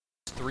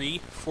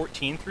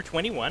3:14 through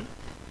 21.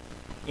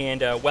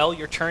 And while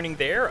you're turning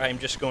there, I'm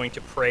just going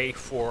to pray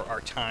for our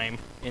time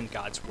in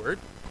God's Word.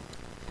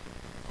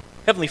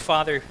 Heavenly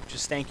Father,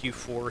 just thank you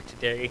for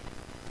today.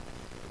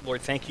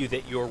 Lord, thank you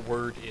that your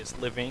Word is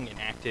living and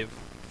active.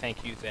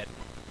 Thank you that,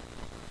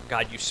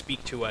 God, you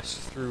speak to us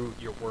through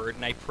your Word.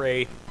 And I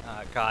pray,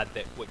 God,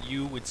 that what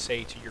you would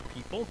say to your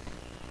people,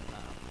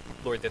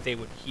 Lord, that they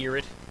would hear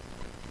it,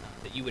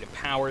 that you would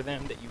empower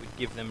them, that you would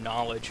give them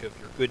knowledge of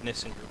your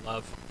goodness and your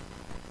love,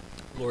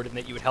 Lord, and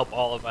that you would help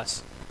all of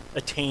us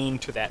attain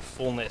to that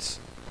fullness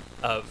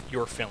of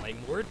your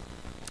filling, Lord.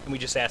 And we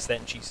just ask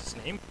that in Jesus'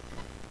 name.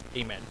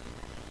 Amen.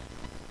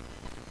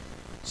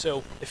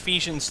 So,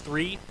 Ephesians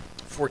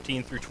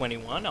 3:14 through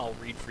 21, I'll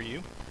read for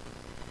you.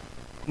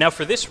 Now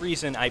for this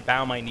reason I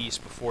bow my knees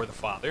before the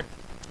Father,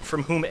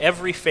 from whom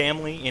every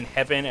family in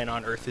heaven and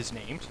on earth is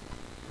named,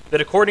 that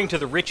according to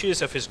the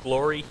riches of his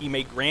glory he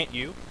may grant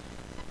you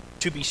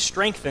to be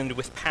strengthened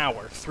with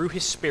power through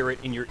his Spirit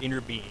in your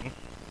inner being,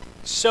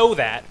 so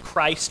that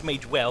Christ may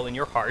dwell in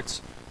your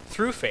hearts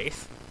through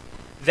faith,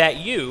 that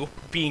you,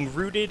 being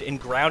rooted and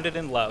grounded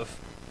in love,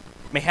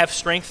 may have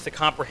strength to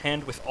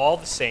comprehend with all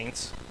the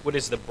saints what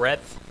is the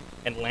breadth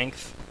and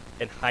length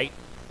and height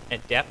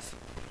and depth,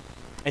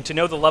 and to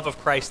know the love of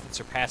Christ that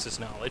surpasses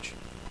knowledge,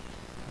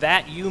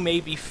 that you may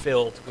be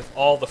filled with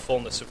all the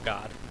fullness of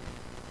God.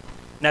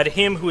 Now to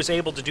him who is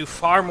able to do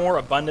far more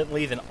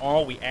abundantly than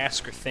all we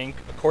ask or think,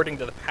 according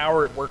to the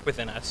power at work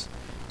within us,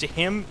 to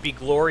him be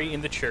glory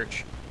in the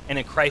church and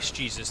in Christ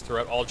Jesus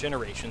throughout all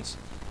generations,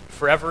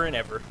 forever and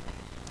ever.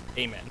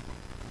 Amen.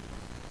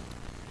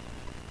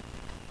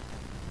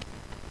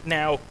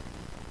 Now,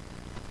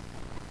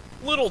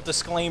 little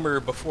disclaimer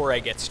before I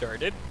get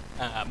started.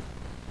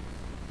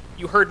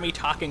 You heard me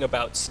talking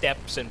about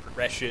steps and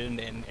progression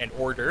and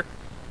order,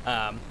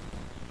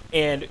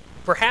 and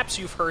perhaps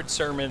you've heard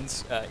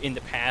sermons in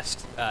the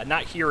past,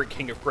 not here at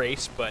King of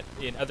Grace, but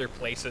in other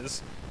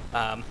places,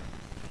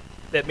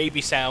 that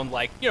maybe sound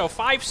like,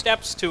 5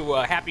 steps to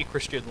a happy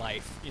Christian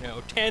life,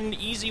 10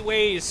 easy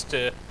ways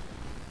to,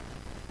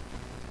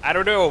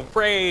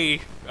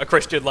 pray a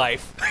Christian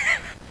life.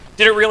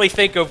 Didn't really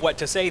think of what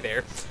to say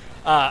there.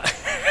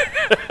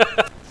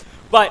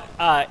 But,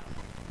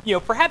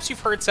 perhaps you've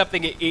heard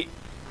something,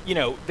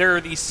 there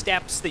are these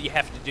steps that you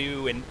have to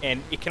do,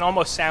 and it can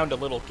almost sound a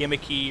little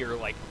gimmicky or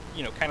like,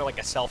 kind of like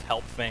a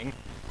self-help thing.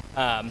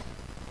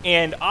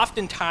 And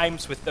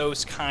oftentimes with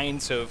those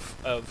kinds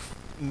of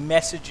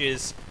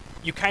messages,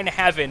 you kind of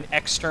have an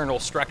external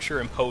structure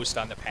imposed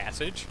on the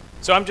passage.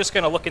 So I'm just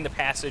going to look in the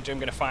passage, I'm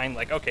going to find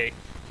like, okay,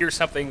 here's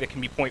something that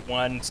can be point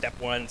 1, step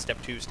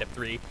 2, step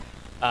 3.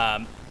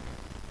 And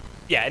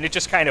it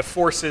just kind of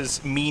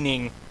forces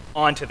meaning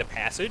onto the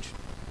passage.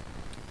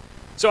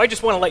 So I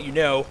just want to let you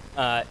know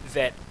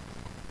that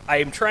I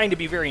am trying to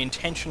be very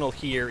intentional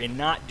here in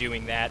not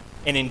doing that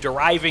and in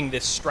deriving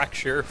this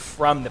structure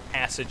from the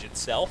passage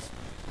itself.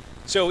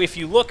 So if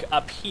you look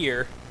up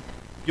here,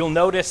 you'll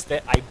notice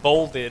that I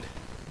bolded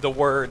the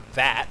word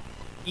 "that"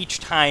 each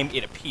time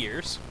it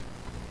appears.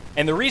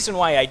 And the reason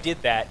why I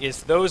did that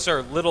is those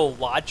are little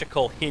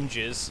logical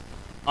hinges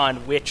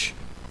on which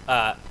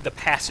the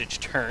passage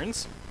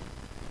turns.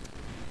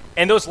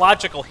 And those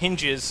logical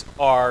hinges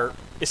are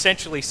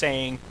essentially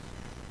saying,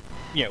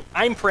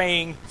 I'm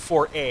praying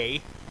for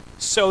A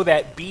so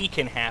that B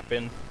can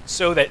happen,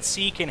 so that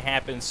C can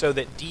happen, so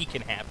that D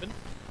can happen.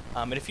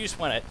 And if you just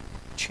want to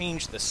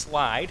change the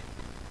slide,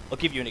 I'll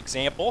give you an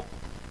example.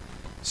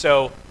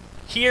 So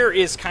here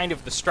is kind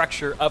of the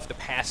structure of the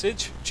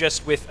passage,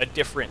 just with a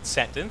different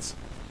sentence.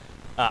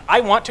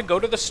 I want to go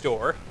to the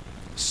store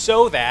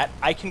so that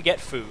I can get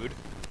food,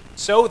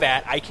 so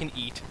that I can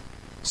eat,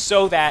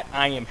 so that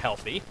I am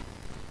healthy.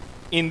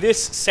 In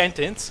this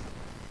sentence,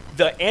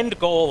 the end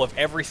goal of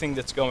everything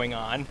that's going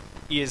on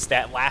is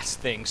that last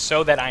thing,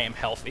 so that I am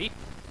healthy.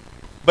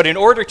 But in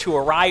order to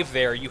arrive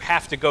there, you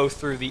have to go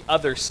through the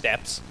other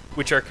steps,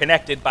 which are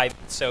connected by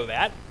so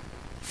that.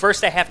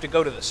 First, I have to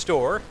go to the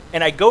store,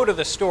 and I go to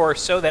the store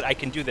so that I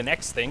can do the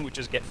next thing, which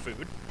is get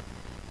food.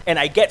 And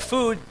I get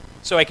food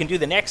so I can do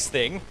the next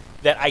thing,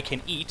 that I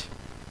can eat.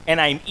 And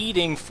I'm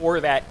eating for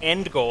that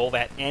end goal,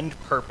 that end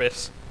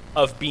purpose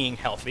of being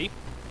healthy.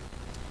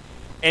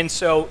 And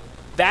so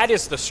that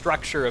is the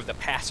structure of the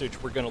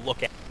passage we're going to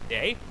look at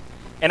today.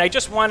 And I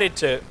just wanted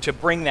to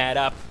bring that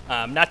up,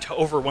 not to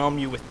overwhelm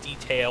you with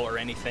detail or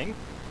anything,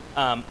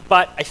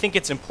 but I think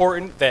it's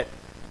important that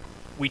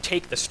we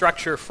take the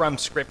structure from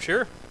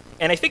Scripture.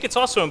 And I think it's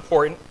also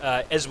important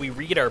as we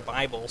read our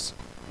Bibles,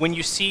 when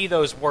you see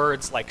those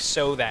words like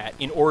so that,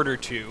 in order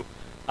to,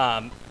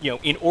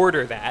 in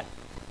order that,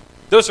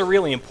 those are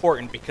really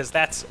important because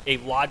that's a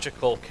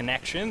logical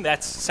connection.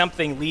 That's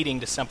something leading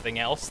to something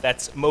else.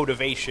 That's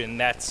motivation.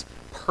 That's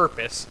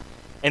purpose.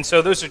 And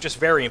so those are just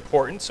very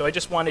important. So I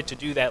just wanted to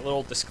do that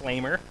little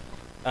disclaimer,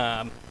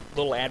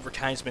 little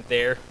advertisement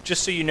there,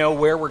 just so you know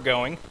where we're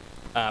going.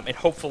 And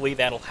hopefully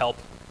that'll help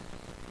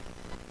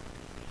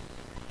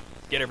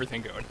get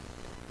everything going.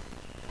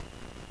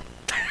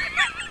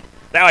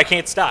 Now I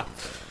can't stop.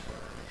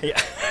 Yeah.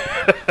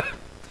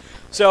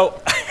 So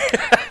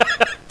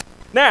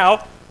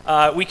Now,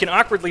 we can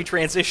awkwardly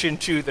transition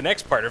to the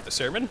next part of the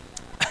sermon.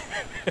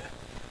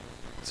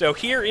 So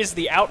here is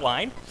the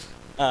outline.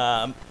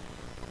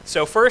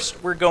 So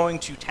first, we're going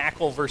to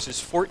tackle verses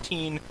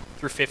 14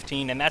 through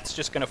 15, and that's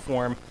just going to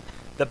form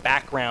the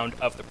background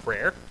of the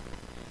prayer.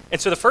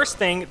 And so the first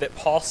thing that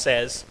Paul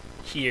says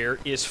here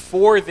is,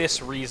 "For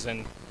this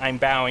reason, I'm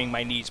bowing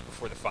my knees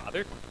before the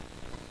Father."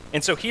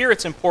 And so here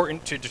it's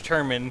important to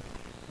determine,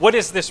 what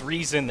is this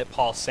reason that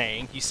Paul's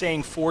saying? He's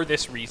saying, "For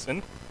this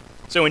reason."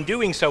 So in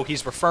doing so,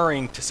 he's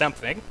referring to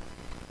something.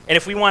 And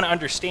if we want to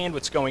understand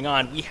what's going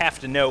on, we have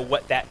to know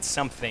what that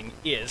something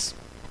is.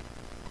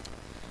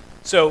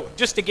 So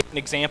just to give an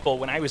example,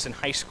 when I was in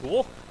high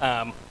school,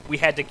 we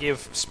had to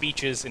give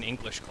speeches in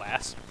English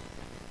class.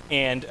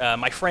 And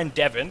my friend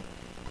Devin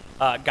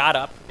got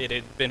up. It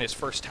had been his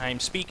first time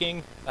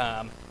speaking.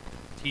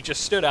 He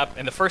just stood up,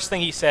 and the first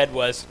thing he said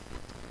was,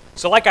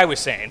 "So like I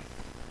was saying,"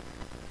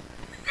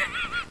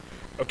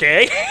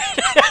 okay?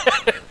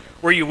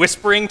 Were you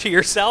whispering to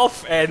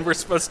yourself and we're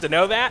supposed to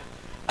know that?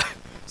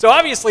 So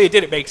obviously it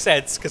didn't make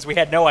sense because we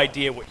had no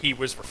idea what he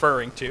was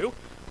referring to.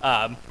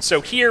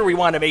 So here we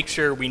want to make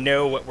sure we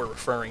know what we're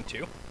referring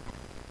to.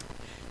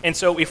 And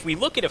so if we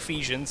look at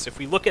Ephesians, if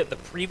we look at the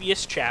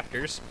previous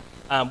chapters,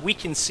 we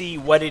can see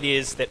what it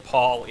is that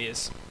Paul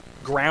is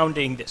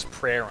grounding this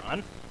prayer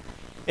on.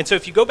 And so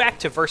if you go back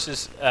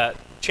to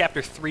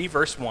chapter 3,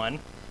 verse 1,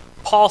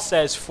 Paul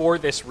says, "For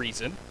this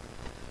reason."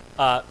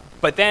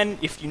 But then,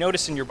 if you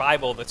notice in your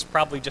Bible, that's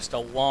probably just a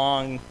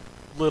long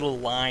little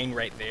line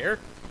right there.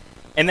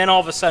 And then all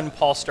of a sudden,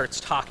 Paul starts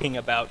talking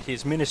about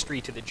his ministry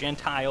to the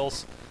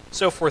Gentiles,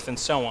 so forth and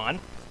so on,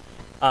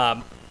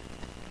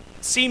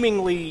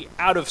 seemingly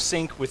out of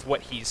sync with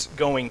what he's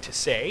going to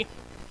say.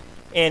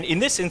 And in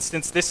this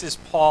instance, this is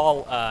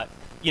Paul,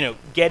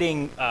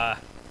 getting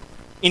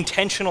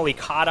intentionally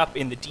caught up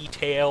in the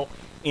detail,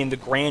 in the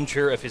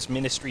grandeur of his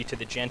ministry to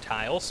the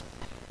Gentiles.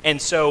 And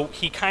so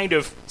he kind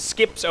of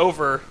skips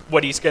over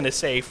what he's going to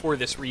say for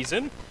this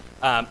reason,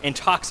 and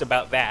talks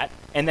about that,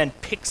 and then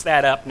picks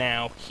that up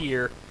now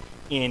here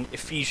in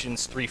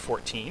Ephesians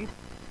 3:14.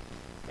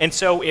 And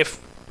so if,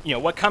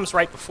 what comes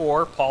right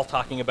before Paul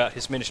talking about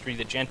his ministry to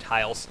the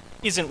Gentiles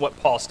isn't what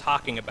Paul's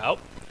talking about,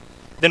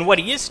 then what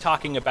he is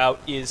talking about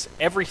is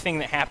everything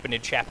that happened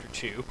in chapter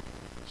 2.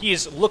 He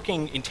is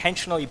looking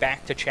intentionally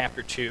back to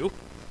chapter 2.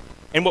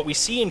 And what we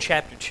see in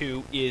chapter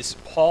 2 is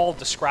Paul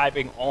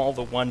describing all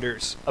the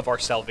wonders of our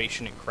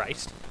salvation in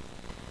Christ.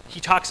 He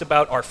talks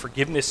about our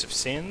forgiveness of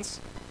sins,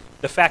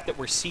 the fact that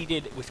we're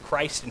seated with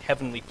Christ in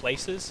heavenly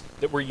places,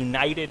 that we're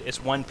united as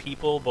one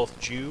people,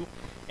 both Jew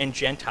and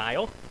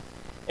Gentile.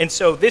 And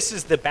so this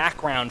is the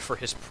background for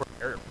his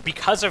prayer.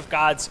 Because of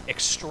God's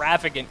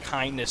extravagant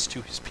kindness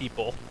to his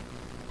people,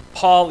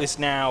 Paul is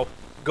now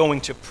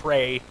going to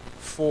pray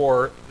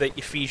for the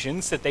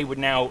Ephesians, that they would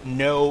now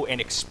know and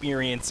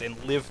experience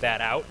and live that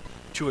out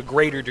to a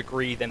greater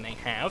degree than they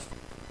have.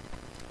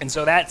 And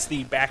so that's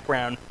the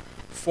background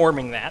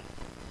forming that.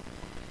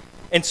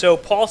 And so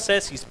Paul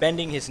says he's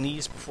bending his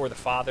knees before the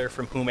Father,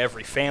 from whom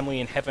every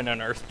family in heaven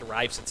and earth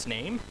derives its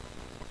name.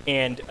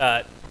 And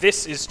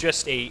this is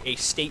just a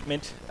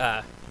statement.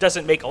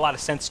 Doesn't make a lot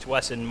of sense to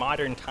us in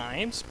modern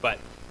times, but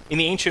in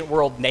the ancient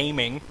world,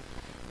 naming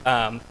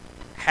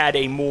had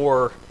a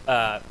more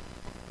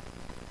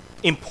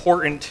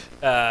important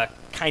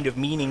kind of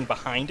meaning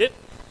behind it.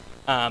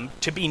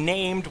 To be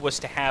named was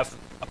to have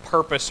a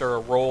purpose or a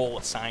role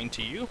assigned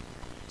to you.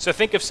 So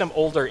think of some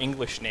older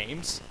English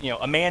names.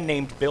 A man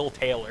named Bill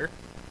Taylor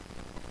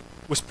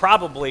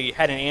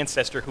had an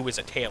ancestor who was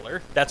a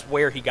tailor. That's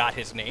where he got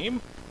his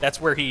name.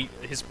 That's where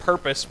his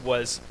purpose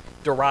was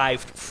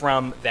derived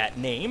from that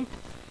name.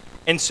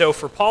 And so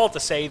for Paul to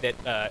say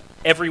that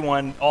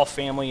everyone, all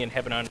family in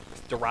heaven and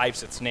earth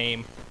derives its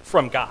name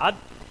from God,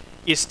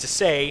 is to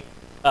say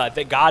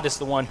that God is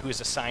the one who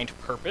is assigned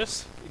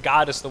purpose.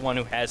 God is the one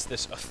who has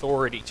this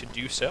authority to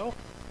do so.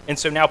 And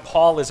so now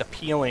Paul is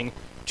appealing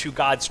to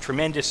God's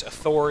tremendous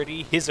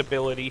authority, his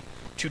ability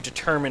to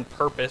determine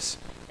purpose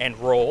and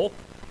role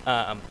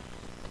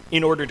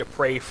in order to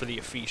pray for the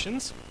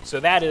Ephesians. So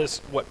that is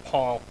what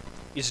Paul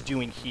is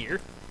doing here.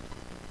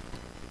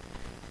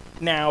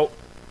 Now,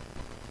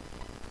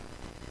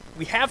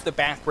 we have the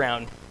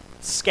background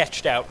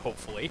sketched out,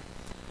 hopefully.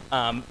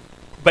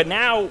 But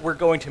now we're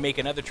going to make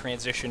another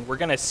transition. We're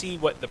going to see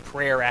what the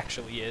prayer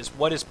actually is.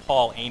 What is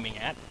Paul aiming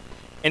at?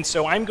 And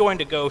so I'm going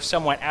to go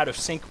somewhat out of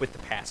sync with the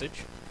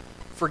passage.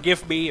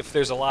 Forgive me if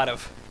there's a lot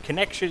of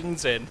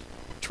connections and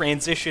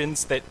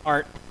transitions that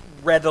aren't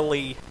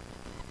readily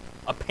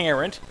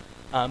apparent,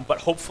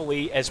 but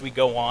hopefully as we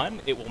go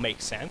on, it will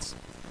make sense.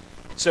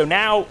 So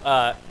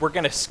now we're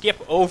going to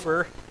skip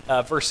over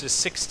verses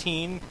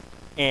 16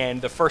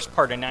 and the first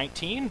part of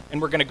 19,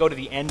 and we're going to go to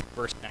the end of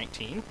verse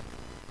 19.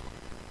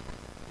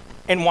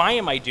 And why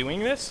am I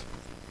doing this?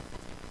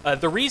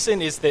 The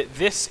reason is that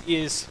this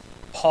is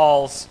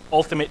Paul's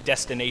ultimate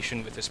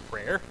destination with his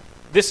prayer.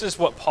 This is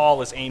what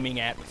Paul is aiming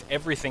at with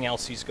everything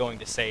else he's going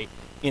to say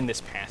in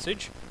this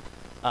passage.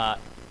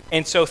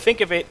 And so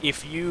think of it,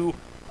 if you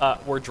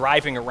were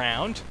driving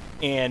around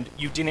and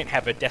you didn't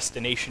have a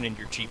destination in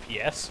your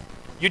GPS,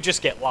 you'd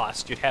just get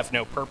lost. You'd have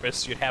no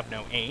purpose. You'd have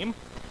no aim.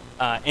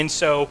 And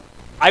so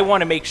I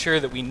want to make sure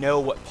that we know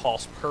what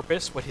Paul's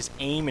purpose, what his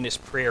aim in his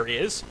prayer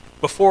is,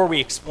 before we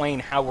explain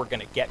how we're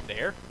going to get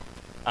there.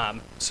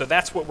 So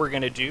that's what we're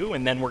going to do,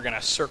 and then we're going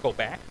to circle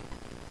back.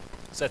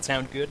 Does that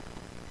sound good?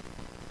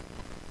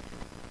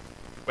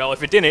 Well,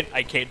 if it didn't,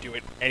 I can't do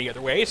it any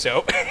other way,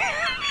 so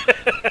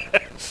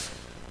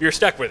you're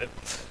stuck with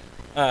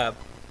it.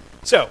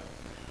 So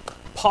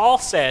Paul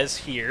says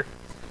here,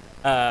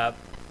 at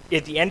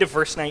the end of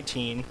verse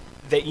 19,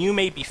 that you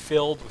may be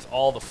filled with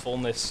all the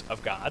fullness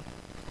of God.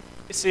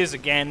 This is,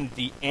 again,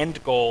 the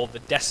end goal, the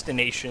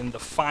destination, the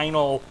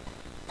final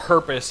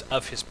purpose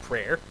of his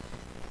prayer.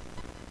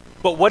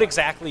 But what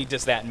exactly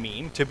does that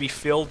mean, to be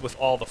filled with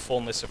all the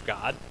fullness of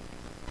God?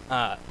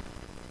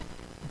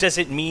 Does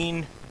it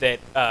mean that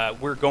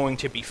we're going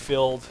to be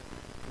filled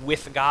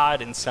with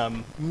God in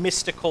some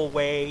mystical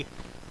way,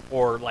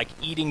 or like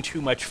eating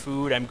too much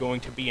food, I'm going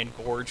to be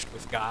engorged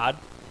with God?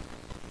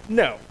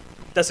 No,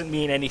 doesn't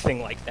mean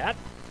anything like that.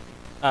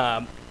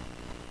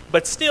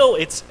 But still,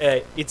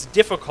 it's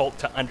difficult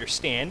to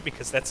understand,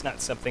 because that's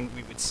not something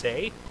we would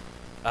say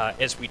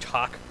as we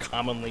talk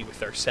commonly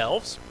with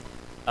ourselves.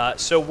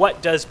 So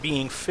what does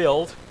being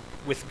filled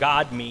with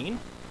God mean?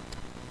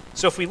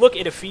 So if we look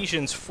at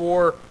Ephesians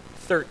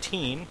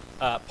 4:13,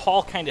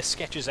 Paul kind of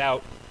sketches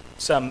out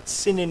some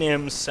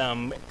synonyms,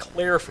 some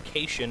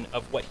clarification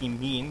of what he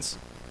means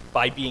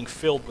by being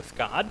filled with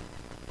God.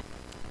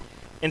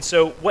 And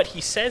so what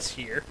he says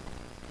here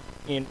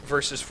in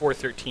verses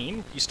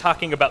 4:13, he's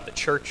talking about the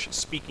church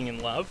speaking in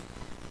love.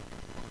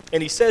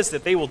 And he says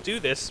that they will do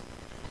this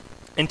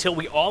until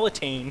we all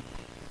attain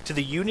to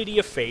the unity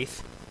of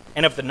faith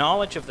and of the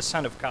knowledge of the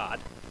Son of God,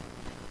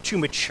 to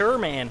mature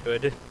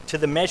manhood, to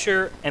the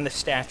measure and the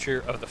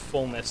stature of the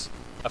fullness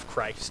of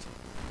Christ.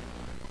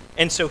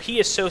 And so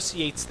he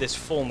associates this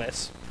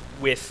fullness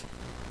with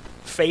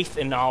faith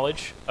and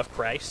knowledge of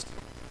Christ,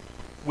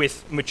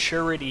 with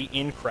maturity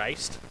in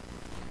Christ,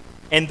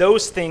 and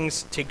those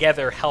things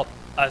together help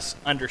us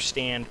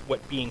understand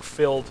what being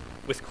filled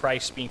with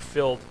Christ, being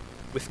filled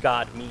with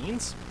God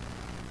means.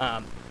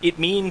 It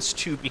means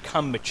to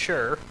become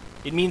mature.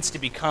 It means to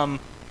become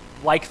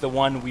like the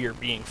one we are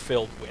being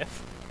filled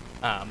with.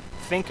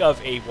 Think of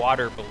a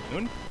water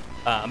balloon.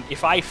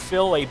 If I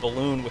fill a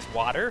balloon with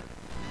water,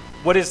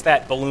 what is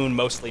that balloon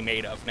mostly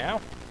made of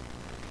now?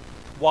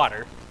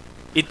 Water.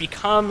 It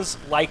becomes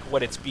like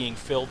what it's being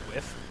filled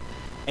with.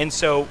 And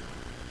so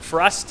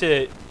for us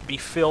to be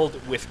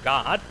filled with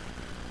God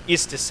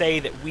is to say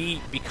that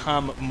we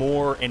become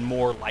more and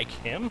more like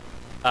him.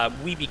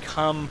 We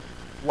become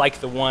like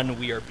the one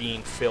we are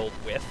being filled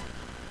with.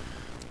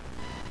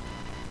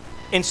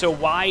 And so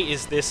why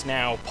is this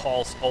now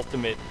Paul's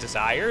ultimate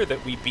desire,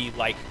 that we be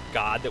like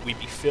God, that we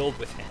be filled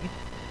with him?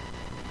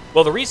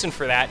 Well, the reason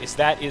for that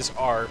is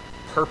our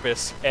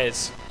purpose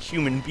as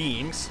human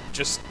beings.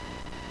 Just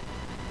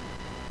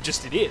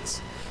it is.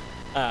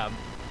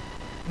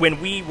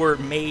 When we were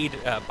made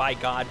by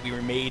God, we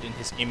were made in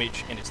his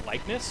image and his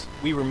likeness.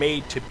 We were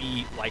made to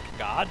be like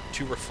God,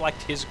 to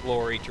reflect his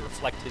glory, to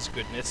reflect his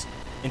goodness,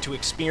 and to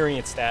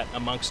experience that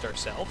amongst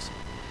ourselves.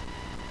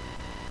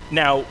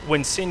 Now,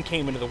 when sin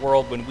came into the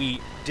world, when we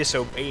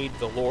disobeyed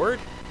the Lord,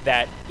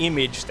 that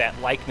image, that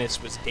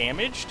likeness was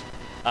damaged.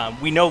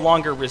 We no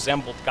longer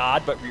resembled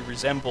God, but we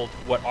resembled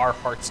what our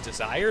hearts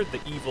desired,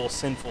 the evil,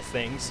 sinful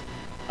things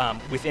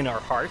within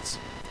our hearts.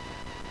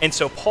 And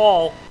so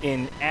Paul,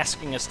 in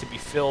asking us to be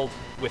filled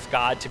with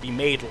God, to be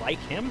made like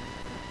him,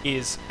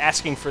 is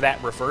asking for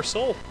that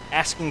reversal,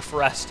 asking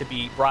for us to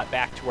be brought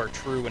back to our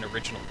true and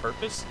original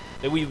purpose,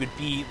 that we would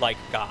be like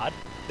God,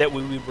 that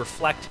we would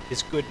reflect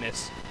his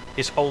goodness,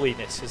 his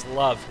holiness, his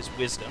love, his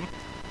wisdom.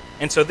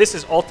 And so this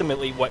is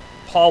ultimately what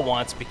Paul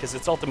wants, because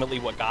it's ultimately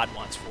what God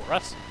wants for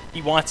us.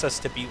 He wants us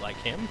to be like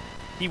him.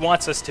 He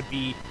wants us to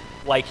be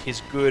like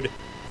his good,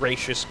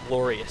 gracious,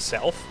 glorious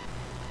self.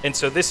 And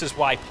so this is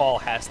why Paul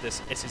has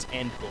this as his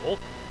end goal,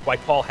 why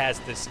Paul has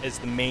this as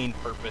the main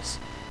purpose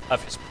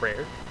of his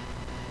prayer.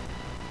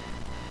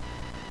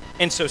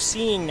 And so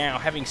seeing now,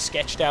 having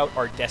sketched out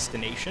our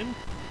destination,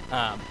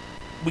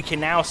 we can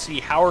now see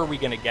how are we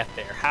going to get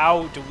there?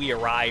 How do we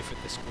arrive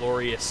at this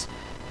glorious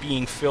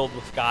being filled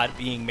with God,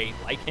 being made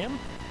like him?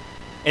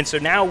 And so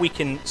now we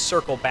can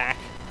circle back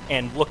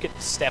and look at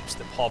the steps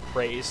that Paul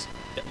prays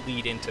that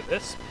lead into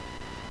this.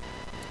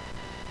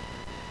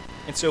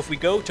 And so if we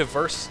go to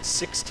verse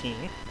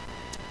 16,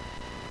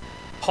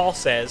 Paul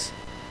says,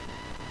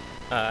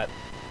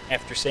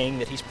 after saying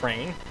that he's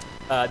praying,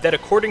 that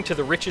according to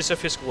the riches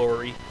of his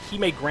glory, he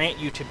may grant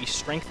you to be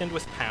strengthened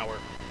with power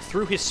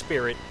through his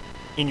Spirit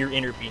in your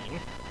inner being.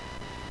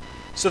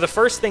 So the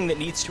first thing that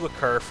needs to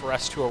occur for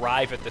us to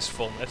arrive at this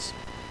fullness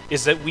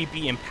is that we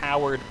be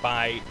empowered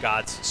by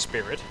God's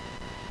Spirit.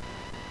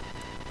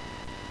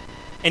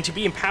 And to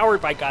be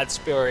empowered by God's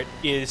Spirit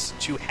is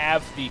to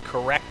have the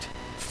correct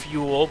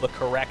fuel, the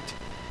correct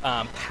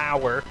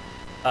power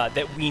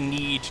that we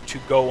need to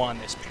go on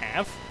this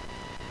path.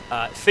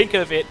 Think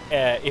of it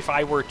if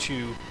I were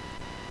to,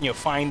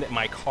 find that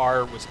my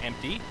car was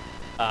empty.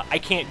 I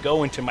can't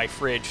go into my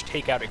fridge,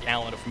 take out a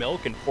gallon of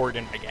milk, and pour it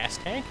in my gas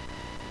tank.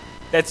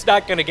 That's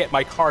not going to get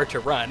my car to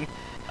run.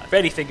 If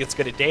anything, it's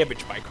going to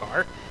damage my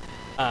car.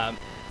 And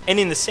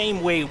in the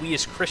same way, we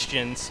as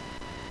Christians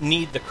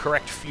need the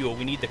correct fuel.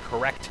 We need the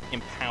correct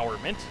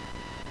empowerment.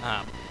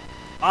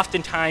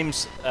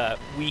 Oftentimes,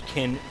 we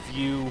can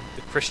view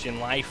the Christian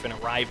life and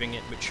arriving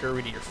at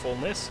maturity or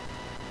fullness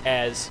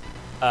as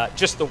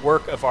just the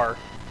work of our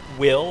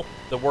will,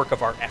 the work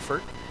of our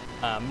effort.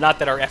 Not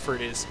that our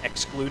effort is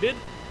excluded,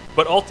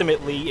 but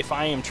ultimately, if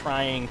I am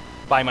trying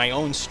by my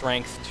own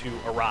strength to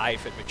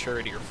arrive at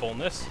maturity or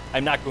fullness,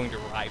 I'm not going to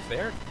arrive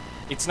there.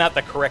 It's not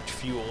the correct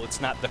fuel.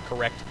 It's not the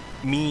correct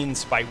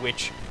means by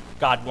which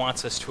God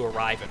wants us to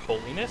arrive at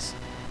holiness.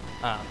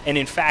 And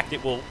in fact,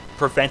 it will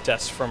prevent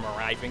us from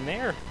arriving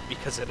there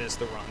because it is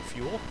the wrong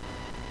fuel.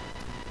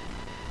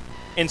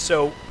 And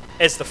so,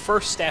 as the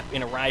first step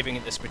in arriving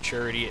at this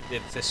maturity,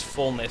 at this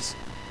fullness,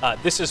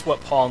 this is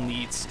what Paul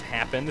needs to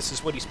happen. This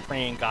is what he's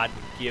praying God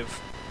would give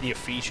the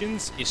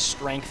Ephesians, is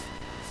strength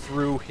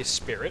through his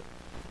Spirit,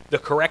 the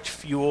correct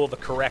fuel, the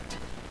correct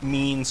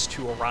means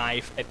to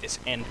arrive at this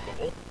end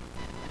goal.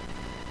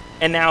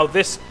 And now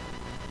this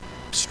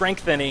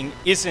strengthening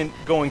isn't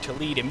going to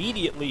lead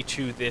immediately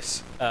to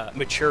this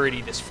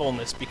maturity, this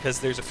fullness, because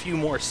there's a few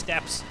more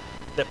steps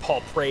that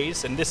Paul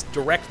prays, and this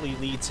directly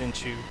leads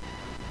into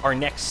our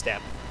next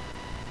step.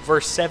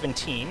 Verse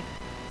 17,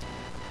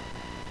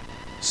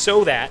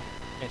 so that,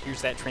 and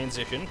here's that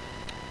transition,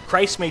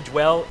 Christ may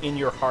dwell in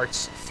your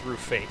hearts through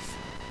faith.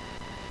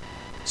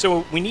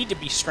 So we need to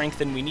be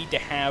strengthened, we need to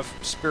have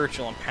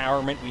spiritual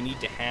empowerment, we need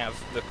to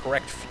have the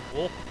correct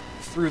fuel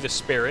through the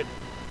Spirit.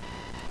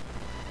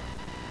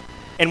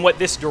 And what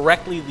this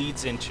directly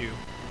leads into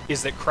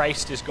is that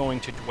Christ is going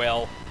to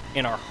dwell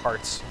in our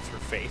hearts through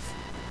faith.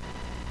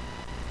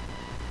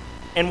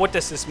 And what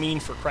does this mean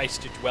for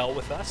Christ to dwell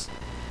with us?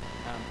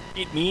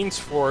 It means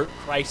for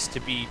Christ to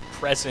be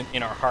present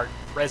in our heart,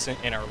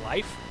 present in our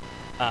life,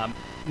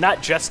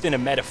 not just in a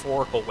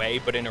metaphorical way,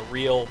 but in a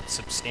real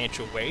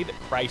substantial way, that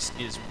Christ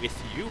is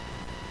with you.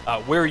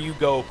 Where you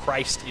go,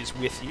 Christ is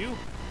with you.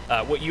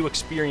 What you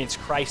experience,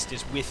 Christ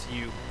is with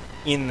you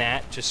in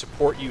that, to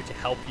support you, to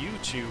help you,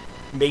 to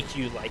make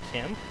you like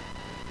him.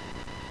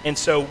 And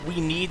so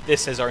we need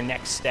this as our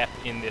next step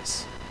in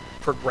this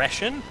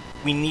progression.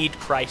 We need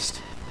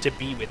Christ to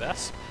be with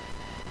us.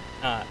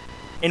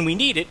 And we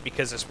need it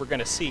because, as we're going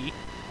to see,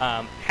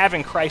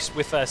 having Christ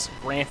with us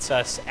grants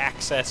us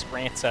access,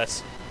 grants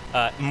us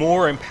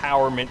more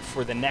empowerment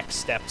for the next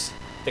steps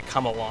that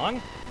come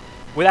along.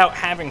 Without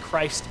having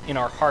Christ in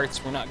our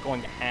hearts, we're not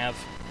going to have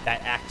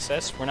that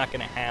access. We're not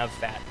going to have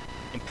that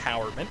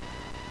empowerment.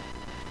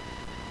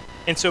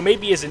 And so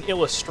maybe as an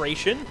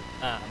illustration,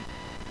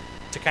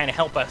 to kind of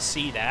help us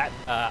see that,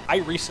 I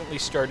recently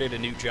started a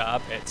new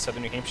job at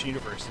Southern New Hampshire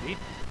University,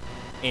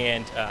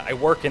 and I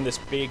work in this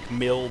big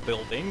mill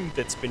building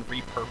that's been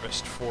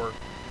repurposed for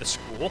the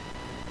school.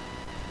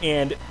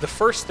 And the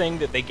first thing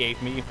that they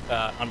gave me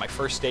on my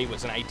first day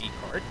was an ID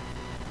card.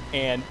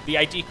 And the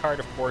ID card,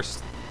 of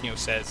course,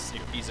 says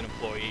he's an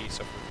employee,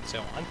 so forth and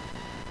so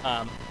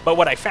on. But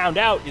what I found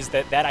out is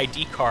that that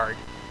ID card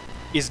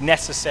is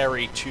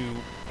necessary to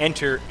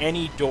enter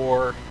any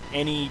door,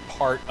 any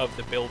part of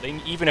the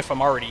building, even if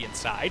I'm already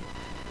inside.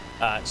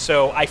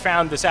 So I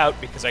found this out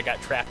because I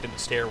got trapped in the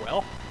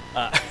stairwell.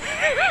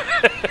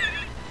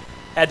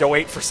 Had to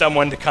wait for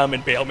someone to come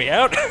and bail me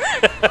out.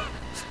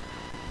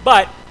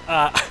 But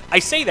I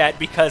say that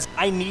because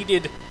I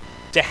needed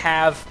to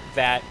have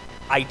that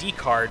ID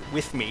card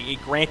with me.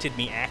 It granted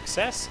me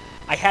access.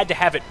 I had to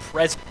have it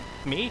present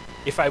with me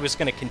if I was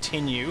going to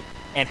continue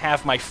and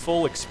have my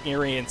full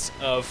experience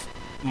of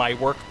my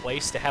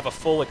workplace, to have a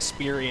full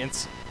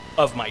experience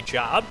of my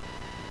job.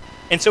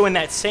 And so in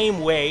that same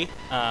way,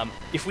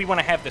 if we want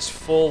to have this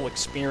full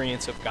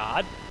experience of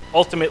God,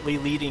 ultimately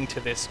leading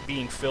to this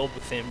being filled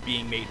with him,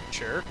 being made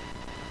mature,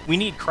 we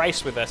need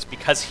Christ with us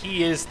because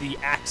he is the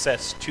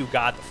access to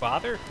God the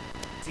Father,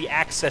 the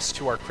access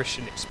to our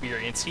Christian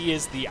experience. He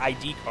is the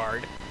ID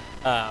card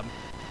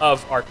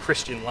of our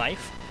Christian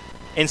life.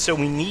 And so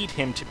we need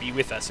him to be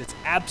with us. It's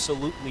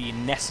absolutely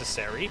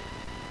necessary.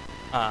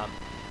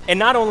 And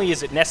not only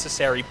is it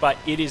necessary, but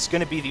it is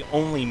going to be the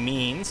only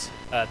means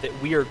that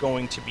we are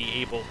going to be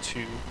able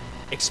to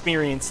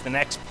experience the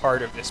next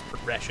part of this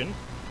progression.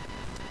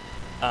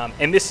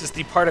 And this is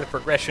the part of the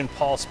progression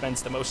Paul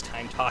spends the most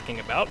time talking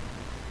about.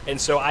 And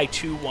so I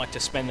too want to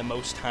spend the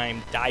most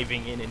time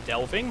diving in and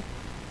delving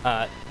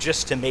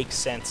just to make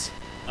sense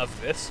of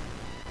this.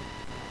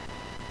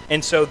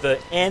 And so the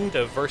end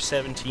of verse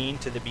 17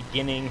 to the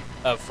beginning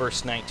of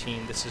verse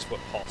 19, this is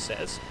what Paul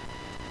says.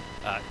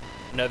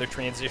 Another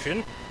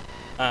transition.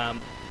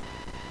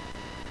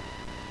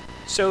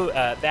 So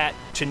that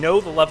to know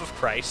the love of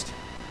Christ,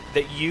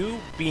 that you,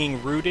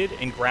 being rooted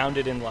and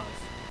grounded in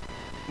love,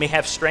 may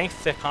have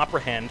strength to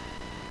comprehend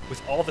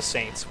with all the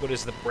saints what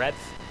is the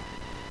breadth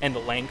and the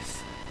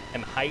length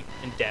and the height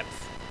and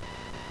depth,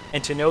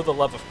 and to know the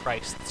love of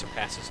Christ that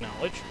surpasses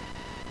knowledge,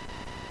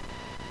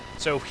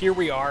 So here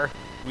we are.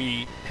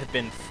 We have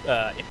been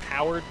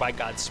empowered by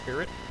God's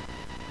Spirit.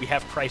 We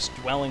have Christ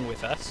dwelling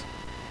with us.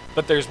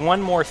 But there's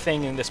one more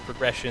thing in this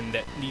progression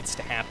that needs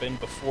to happen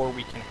before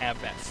we can have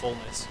that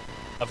fullness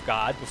of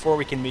God, before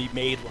we can be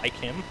made like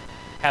him,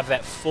 have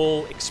that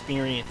full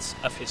experience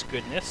of his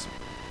goodness.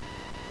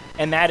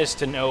 And that is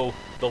to know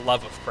the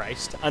love of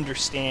Christ, to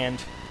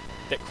understand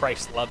that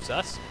Christ loves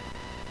us.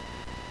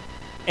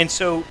 And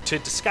so to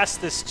discuss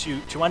this,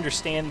 to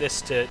understand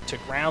this, to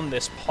ground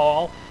this,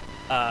 Paul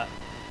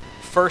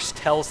first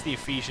tells the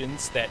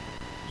Ephesians that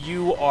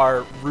you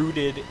are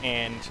rooted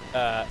and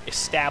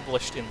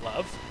established in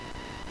love.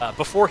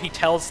 Before he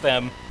tells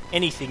them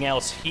anything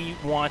else, he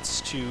wants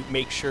to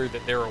make sure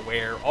that they're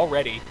aware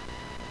already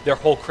their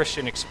whole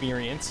Christian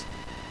experience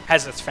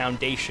has its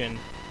foundation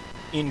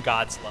in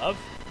God's love.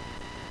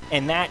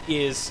 And that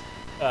is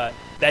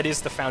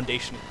the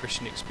foundation of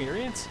Christian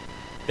experience,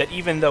 that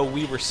even though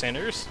we were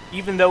sinners,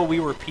 even though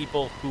we were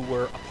people who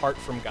were apart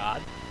from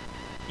God,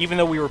 even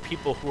though we were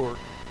people who were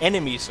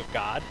enemies of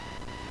God,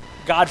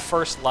 God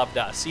first loved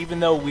us. Even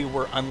though we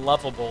were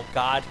unlovable,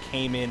 God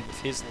came in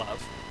with his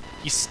love.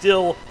 He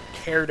still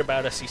cared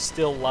about us. He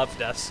still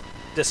loved us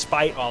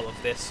despite all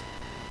of this.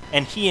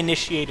 And he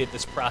initiated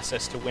this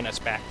process to win us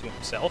back to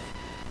himself.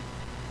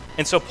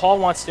 And so Paul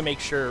wants to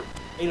make sure,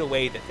 in a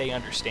way, that they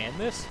understand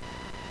this,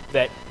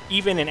 that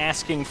even in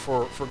asking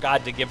for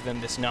God to give them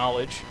this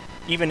knowledge,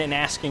 even in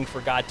asking for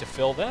God to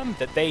fill them,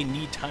 that they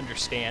need to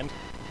understand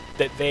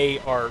that they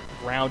are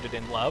grounded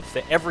in love,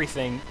 that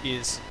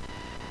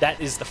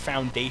that is the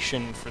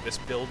foundation for this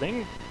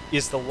building,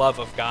 is the love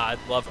of God,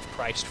 love of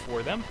Christ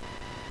for them.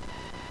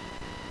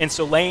 And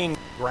so laying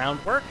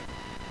groundwork,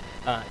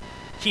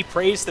 he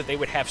prays that they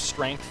would have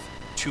strength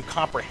to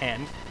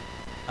comprehend.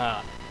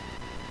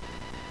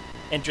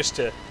 And just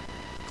to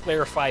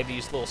clarify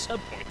these little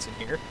subpoints in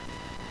here,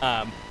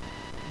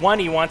 one,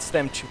 he wants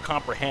them to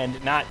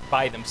comprehend not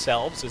by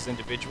themselves as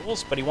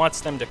individuals, but he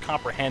wants them to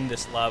comprehend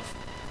this love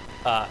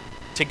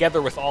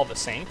together with all the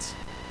saints.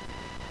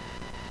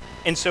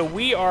 And so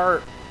we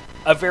are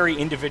a very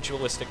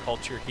individualistic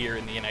culture here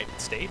in the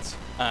United States.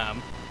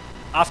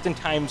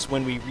 Oftentimes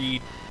when we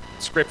read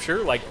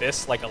scripture like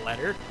this, like a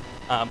letter,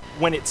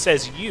 when it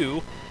says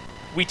you,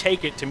 we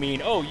take it to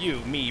mean, oh, you,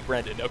 me,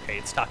 Brendan, okay,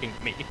 it's talking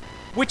to me,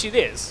 which it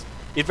is.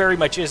 It very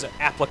much is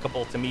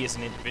applicable to me as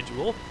an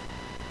individual.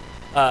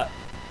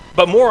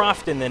 But more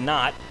often than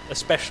not,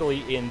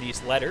 especially in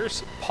these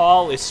letters,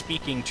 Paul is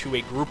speaking to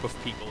a group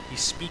of people. He's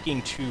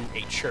speaking to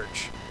a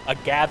church, a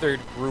gathered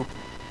group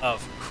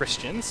of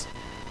Christians.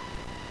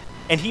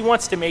 And he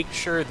wants to make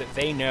sure that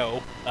they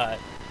know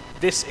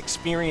this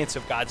experience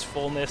of God's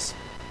fullness,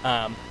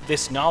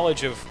 this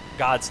knowledge of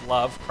God's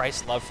love,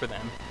 Christ's love for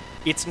them.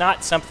 It's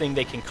not something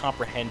they can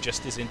comprehend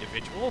just as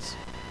individuals.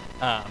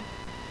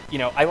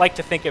 I like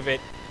to think of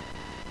it,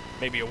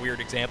 maybe a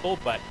weird example,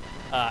 but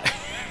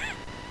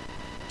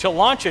to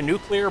launch a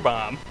nuclear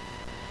bomb,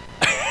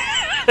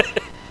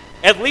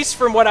 at least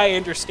from what I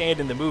understand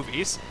in the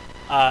movies,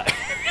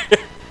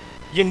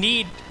 you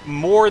need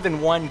more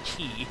than one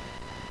key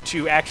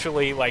to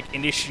actually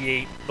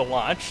initiate the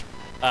launch.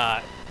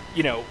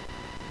 You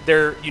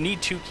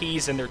need two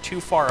keys, and they're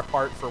too far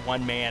apart for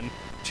one man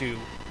to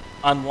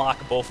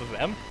unlock both of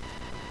them.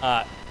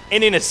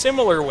 And in a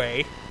similar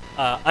way,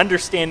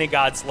 understanding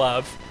God's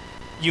love,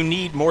 you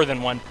need more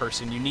than one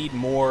person. You need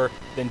more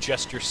than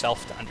just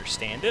yourself to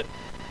understand it.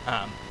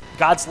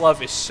 God's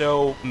love is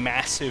so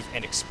massive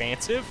and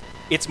expansive.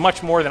 It's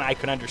much more than I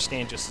could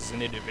understand just as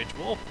an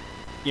individual.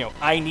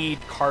 I need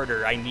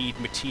Carter, I need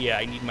Mattia,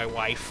 I need my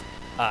wife,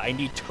 I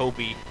need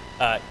Toby.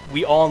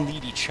 We all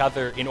need each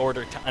other in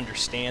order to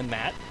understand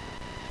that.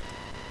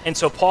 And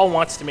so Paul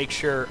wants to make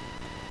sure,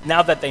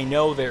 now that they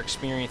know their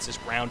experience is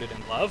grounded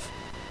in love,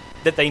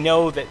 that they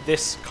know that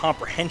this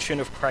comprehension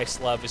of Christ's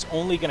love is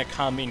only going to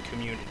come in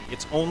community.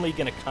 It's only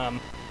going to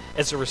come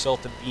as a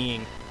result of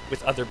being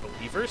with other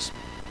believers.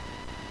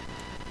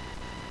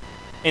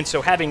 And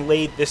so having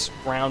laid this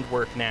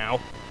groundwork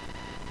now,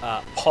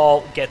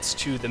 Paul gets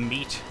to the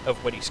meat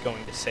of what he's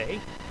going to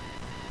say.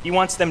 He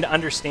wants them to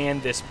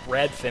understand this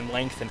breadth and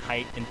length and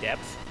height and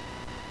depth.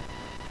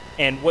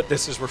 And what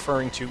this is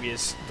referring to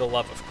is the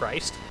love of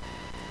Christ.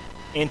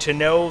 And to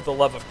know the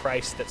love of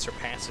Christ that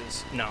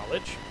surpasses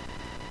knowledge.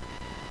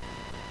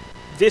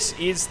 This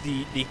is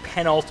the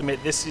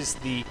penultimate, this is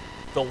the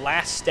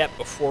last step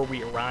before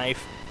we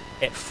arrive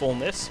at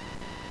fullness.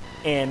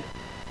 And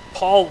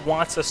Paul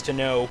wants us to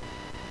know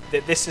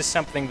that this is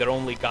something that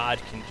only God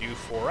can do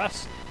for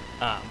us.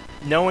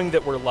 Knowing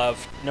that we're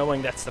loved,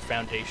 knowing that's the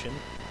foundation,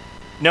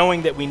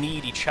 knowing that we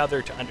need each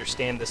other to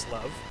understand this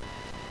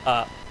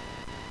love.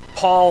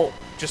 Paul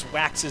just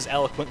waxes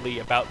eloquently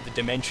about the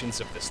dimensions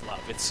of this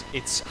love.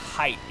 Its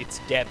height, its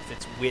depth,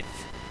 its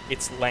width,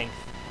 its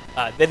length.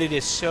 That it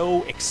is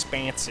so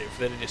expansive,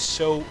 that it is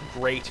so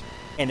great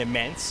and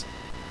immense,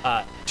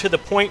 to the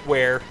point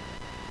where,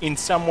 in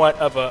somewhat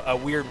of a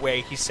weird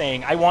way, he's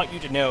saying, I want you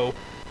to know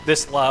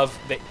this love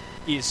that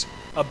is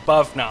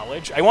above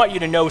knowledge. I want you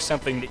to know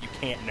something that you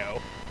can't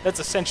know. That's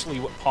essentially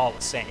what Paul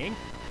is saying.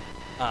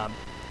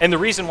 And the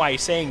reason why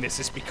he's saying this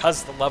is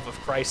because the love of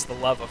Christ, the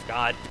love of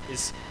God,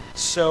 is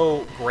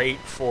so great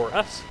for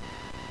us.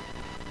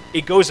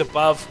 It goes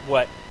above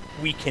what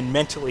we can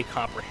mentally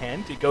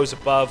comprehend. It goes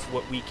above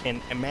what we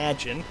can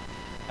imagine.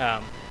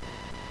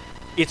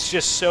 It's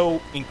just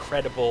so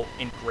incredible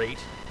and great.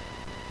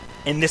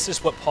 And this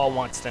is what Paul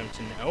wants them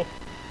to know.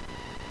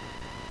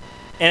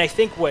 And I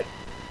think what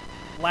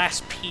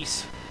last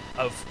piece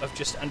of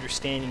just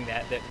understanding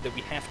that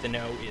we have to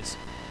know is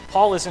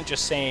Paul isn't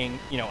just saying,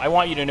 I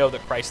want you to know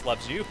that Christ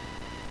loves you,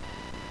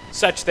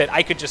 such that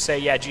I could just say,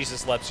 yeah,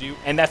 Jesus loves you,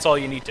 and that's all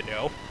you need to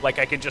know. Like,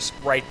 I could just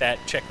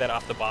check that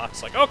off the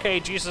box. Like, okay,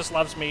 Jesus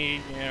loves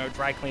me,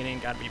 dry cleaning,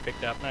 got to be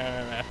picked up.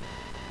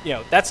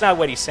 No. That's not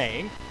what he's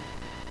saying.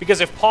 Because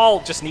if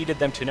Paul just needed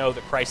them to know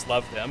that Christ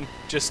loved them,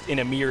 just in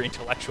a mere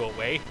intellectual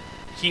way,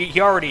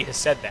 he already has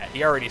said that.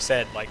 He already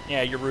said, like,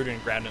 yeah, you're rooted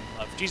and grounded in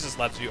love. Jesus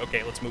loves you.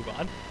 Okay, let's move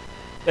on.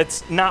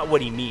 That's not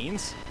what he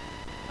means.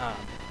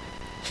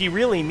 He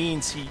really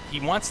means he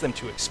wants them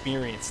to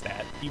experience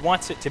that. He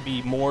wants it to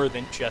be more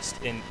than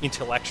just an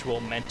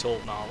intellectual,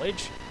 mental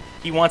knowledge.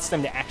 He wants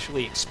them to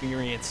actually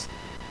experience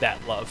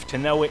that love, to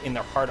know it in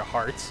their heart of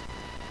hearts,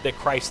 that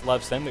Christ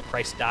loves them, that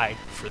Christ died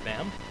for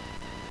them.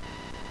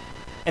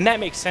 And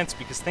that makes sense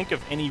because think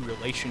of any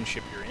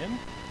relationship you're in.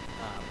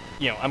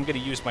 I'm going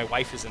to use my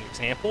wife as an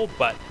example,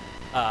 but,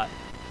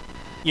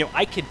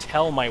 I could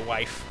tell my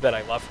wife that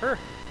I love her,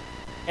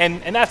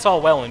 and that's all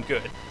well and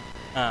good.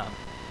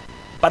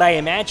 But I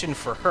imagine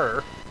for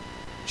her,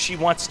 she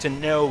wants to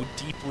know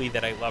deeply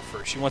that I love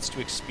her. She wants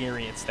to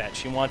experience that.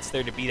 She wants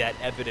there to be that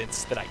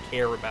evidence that I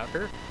care about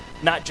her,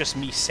 not just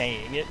me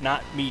saying it,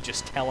 not me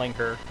just telling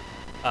her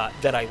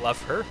that I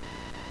love her.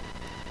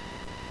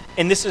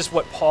 And this is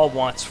what Paul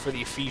wants for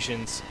the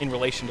Ephesians in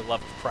relation to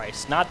love of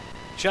Christ. Not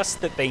just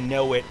that they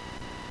know it,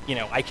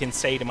 I can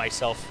say to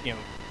myself,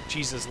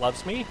 Jesus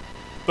loves me,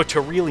 but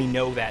to really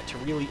know that, to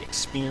really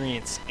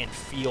experience and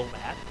feel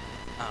that,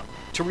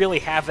 to really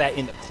have that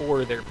in the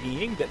core of their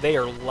being, that they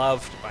are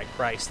loved by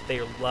Christ, they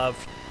are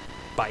loved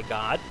by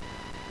God.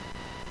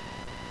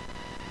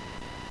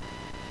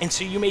 And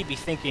so you may be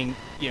thinking,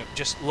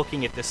 just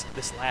looking at this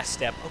last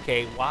step,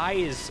 okay, why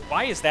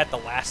is that the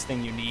last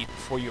thing you need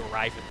before you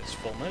arrive at this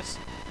fullness?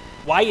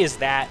 Why is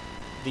that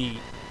the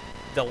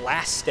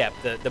last step,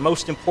 the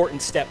most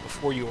important step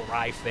before you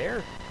arrive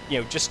there?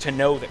 Just to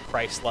know that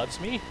Christ loves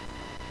me.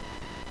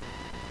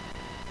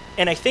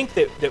 And I think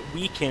that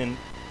we can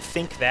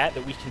think that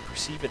we can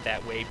perceive it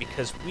that way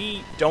because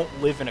we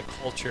don't live in a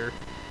culture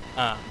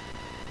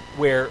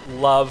where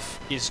love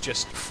is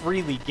just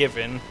freely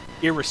given,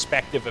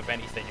 irrespective of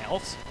anything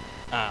else.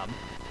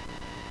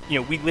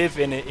 We live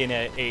in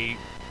a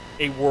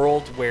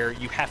world where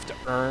you have to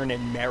earn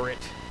and merit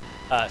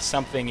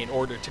something in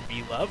order to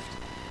be loved.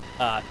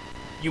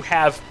 You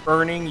have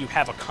earning, you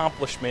have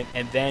accomplishment,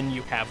 and then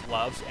you have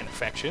love and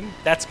affection.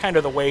 That's kind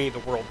of the way the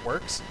world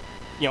works.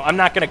 I'm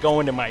not going to go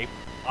into my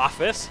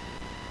office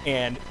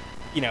and,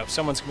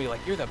 someone's going to be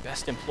like, you're the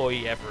best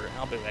employee ever. And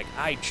I'll be like,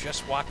 I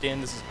just walked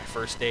in. This is my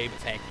first day, but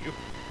thank you.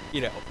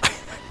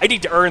 I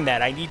need to earn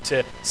that. I need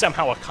to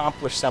somehow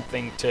accomplish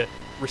something to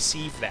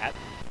receive that.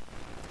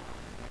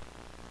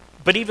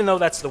 But even though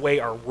that's the way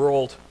our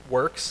world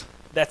works,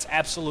 that's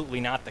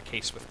absolutely not the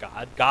case with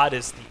God. God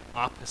is the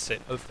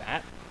opposite of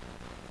that.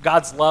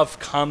 God's love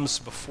comes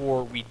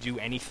before we do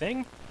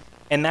anything,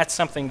 and that's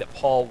something that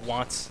Paul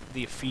wants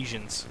the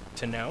Ephesians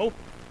to know.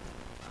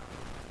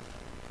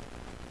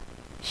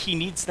 He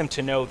needs them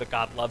to know that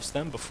God loves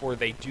them before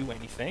they do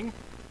anything,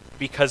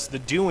 because the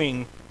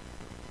doing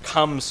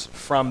comes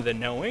from the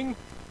knowing.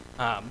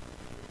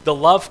 The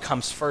love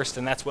comes first,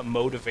 and that's what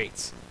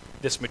motivates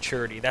this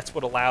maturity. That's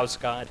what allows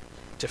God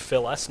to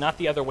fill us, not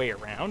the other way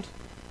around.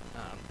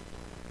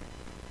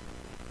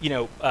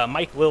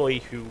 Mike Lilly,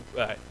 who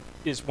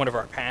is one of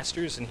our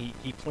pastors, and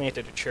he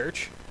planted a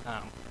church.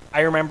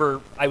 I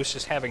remember I was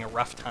just having a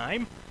rough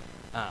time,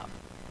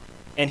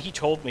 and he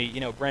told me,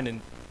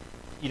 Brendan,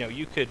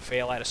 you could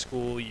fail out of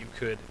school, you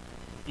could,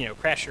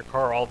 crash your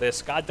car, all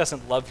this. God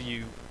doesn't love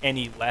you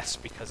any less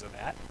because of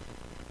that.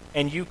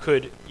 And you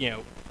could,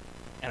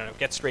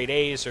 get straight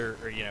A's or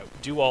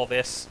do all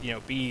this,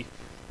 be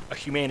a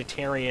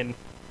humanitarian,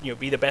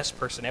 be the best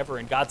person ever,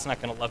 and God's not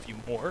going to love you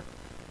more.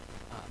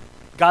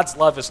 God's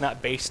love is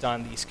not based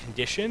on these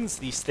conditions,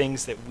 these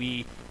things that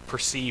we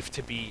perceive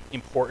to be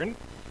important.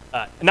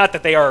 Not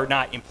that they are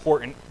not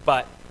important,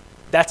 but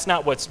that's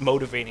not what's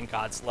motivating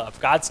God's love.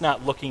 God's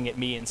not looking at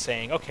me and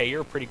saying, okay,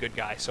 you're a pretty good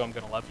guy, so I'm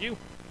going to love you.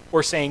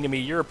 Or saying to me,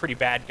 you're a pretty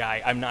bad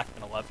guy, I'm not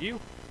going to love you.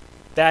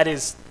 That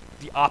is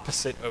the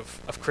opposite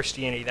of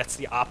Christianity. That's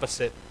the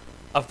opposite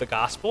of the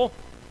gospel.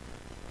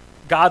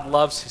 God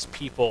loves his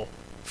people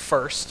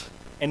first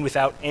and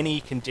without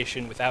any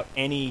condition, without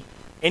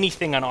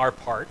anything on our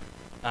part.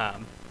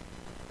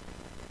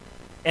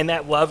 And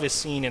that love is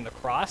seen in the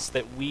cross,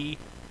 that we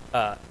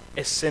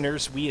as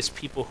sinners, we as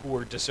people who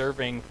are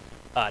deserving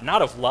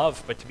not of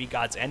love, but to be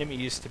God's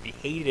enemies, to be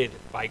hated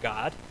by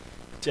God,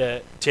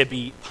 to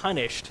be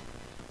punished,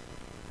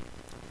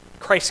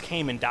 Christ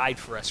came and died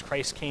for us.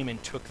 Christ came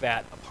and took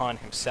that upon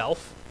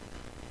himself.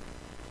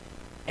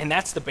 And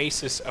that's the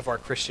basis of our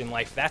Christian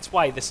life. That's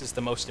why this is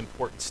the most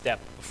important step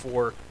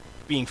before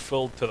being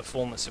filled to the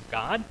fullness of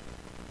God.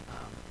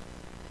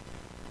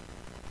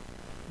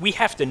 We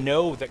have to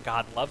know that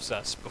God loves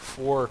us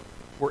before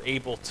we're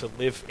able to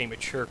live a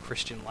mature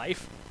Christian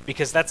life,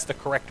 because that's the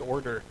correct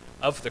order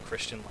of the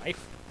Christian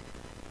life.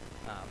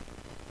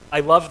 I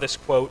love this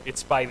quote.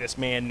 It's by this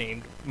man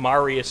named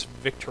Marius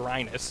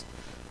Victorinus.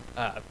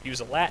 He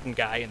was a Latin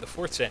guy in the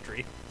 4th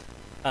century.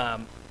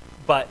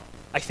 But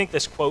I think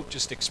this quote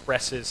just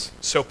expresses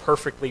so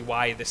perfectly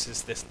why this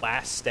is this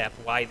last step,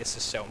 why this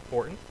is so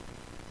important.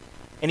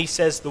 And he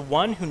says, "The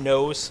one who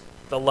knows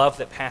the love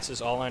that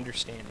passes all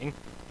understanding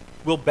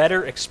will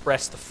better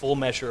express the full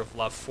measure of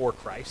love for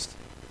Christ."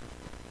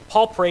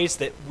 Paul prays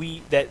that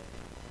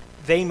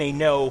they may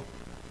know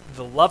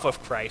the love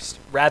of Christ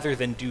rather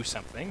than do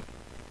something.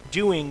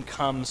 Doing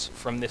comes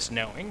from this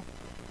knowing.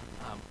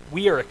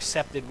 We are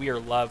accepted, we are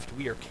loved,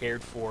 we are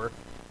cared for,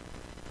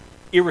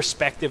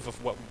 irrespective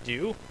of what we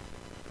do.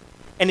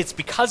 And it's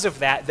because of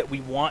that that we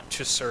want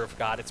to serve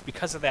God. It's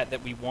because of that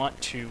that we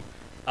want to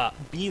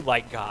be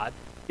like God.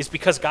 It's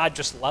because God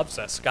just loves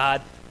us.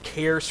 God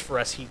cares for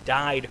us. He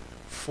died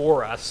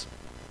for us.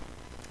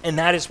 And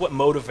that is what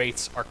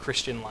motivates our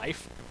Christian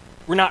life.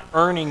 We're not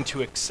earning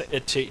to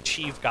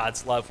achieve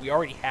God's love. We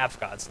already have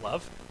God's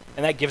love.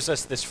 And that gives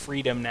us this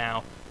freedom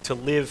now to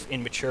live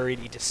in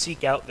maturity, to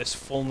seek out this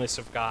fullness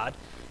of God,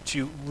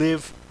 to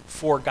live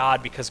for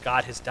God because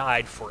God has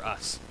died for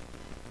us.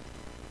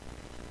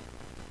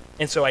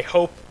 And so I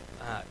hope,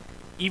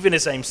 even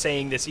as I'm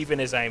saying this, even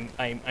as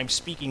I'm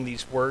speaking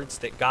these words,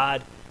 that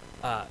God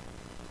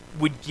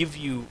would give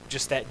you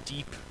just that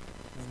deep,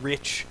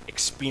 rich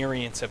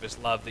experience of his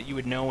love, that you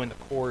would know in the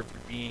core of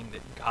your being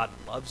that God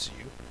loves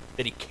you,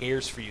 that he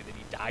cares for you, that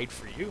he died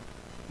for you,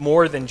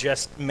 more than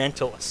just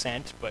mental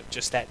assent, but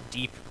just that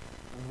deep,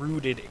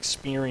 rooted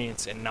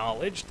experience and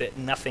knowledge that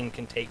nothing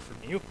can take from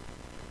you.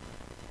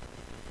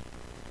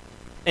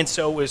 And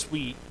so as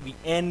we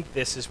end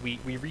this, as we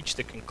reach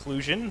the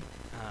conclusion,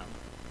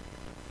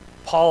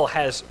 Paul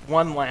has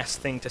one last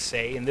thing to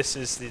say, and this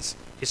is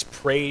his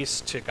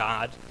praise to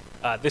God.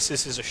 This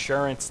is his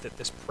assurance that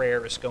this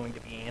prayer is going to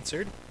be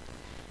answered.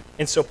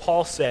 And so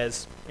Paul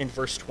says in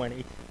verse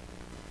 20,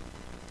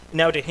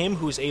 "Now to him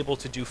who is able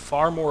to do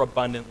far more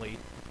abundantly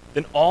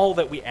than all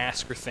that we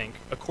ask or think,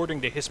 according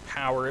to his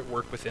power at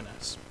work within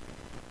us.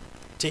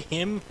 To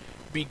him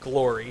be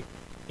glory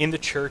in the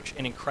church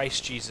and in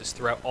Christ Jesus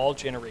throughout all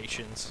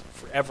generations,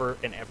 forever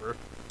and ever.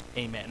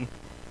 Amen."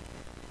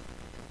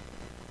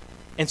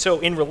 And so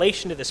in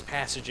relation to this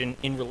passage,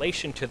 in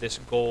relation to this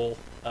goal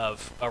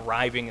of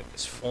arriving at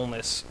this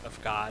fullness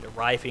of God,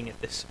 arriving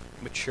at this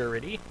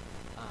maturity,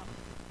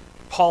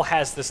 Paul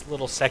has this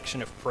little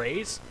section of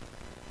praise.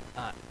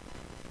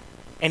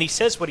 And he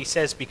says what he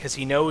says because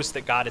he knows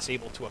that God is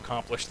able to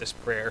accomplish this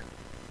prayer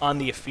on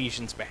the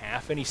Ephesians'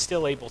 behalf, and he's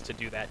still able to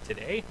do that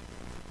today.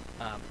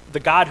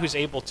 The God who's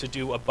able to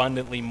do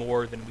abundantly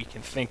more than we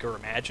can think or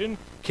imagine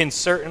can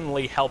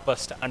certainly help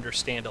us to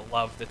understand a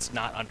love that's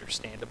not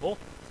understandable.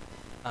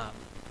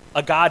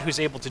 A God who's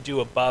able to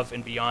do above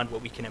and beyond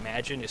what we can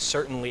imagine is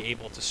certainly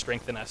able to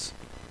strengthen us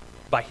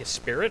by his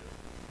Spirit,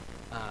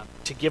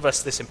 to give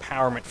us this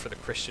empowerment for the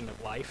Christian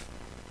life.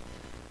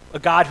 A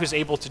God who's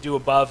able to do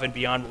above and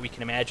beyond what we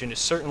can imagine is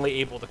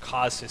certainly able to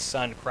cause his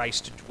Son,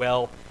 Christ, to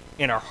dwell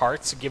in our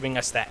hearts, giving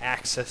us that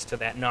access to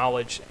that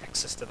knowledge,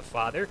 access to the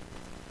Father.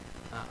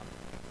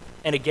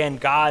 And again,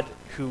 God,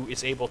 who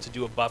is able to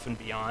do above and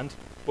beyond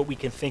what we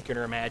can think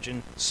or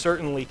imagine,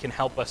 certainly can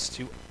help us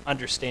to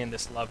understand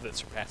this love that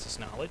surpasses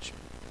knowledge.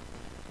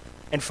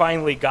 And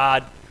finally,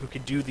 God, who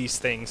can do these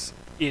things,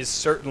 is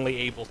certainly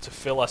able to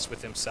fill us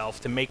with himself,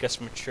 to make us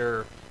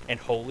mature and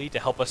holy, to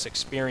help us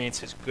experience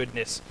his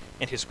goodness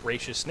and his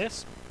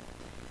graciousness.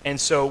 And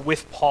so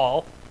with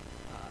Paul,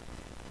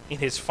 in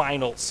his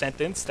final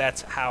sentence,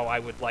 that's how I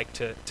would like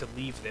to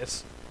leave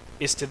this,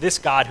 is to this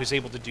God who's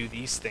able to do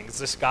these things,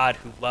 this God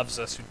who loves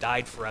us, who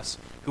died for us,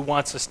 who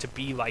wants us to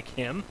be like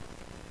him.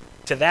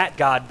 To that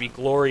God be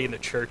glory in the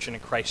church and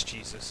in Christ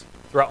Jesus,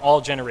 throughout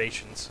all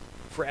generations,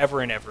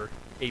 forever and ever.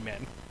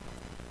 Amen.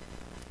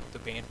 The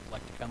band would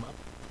like to come up.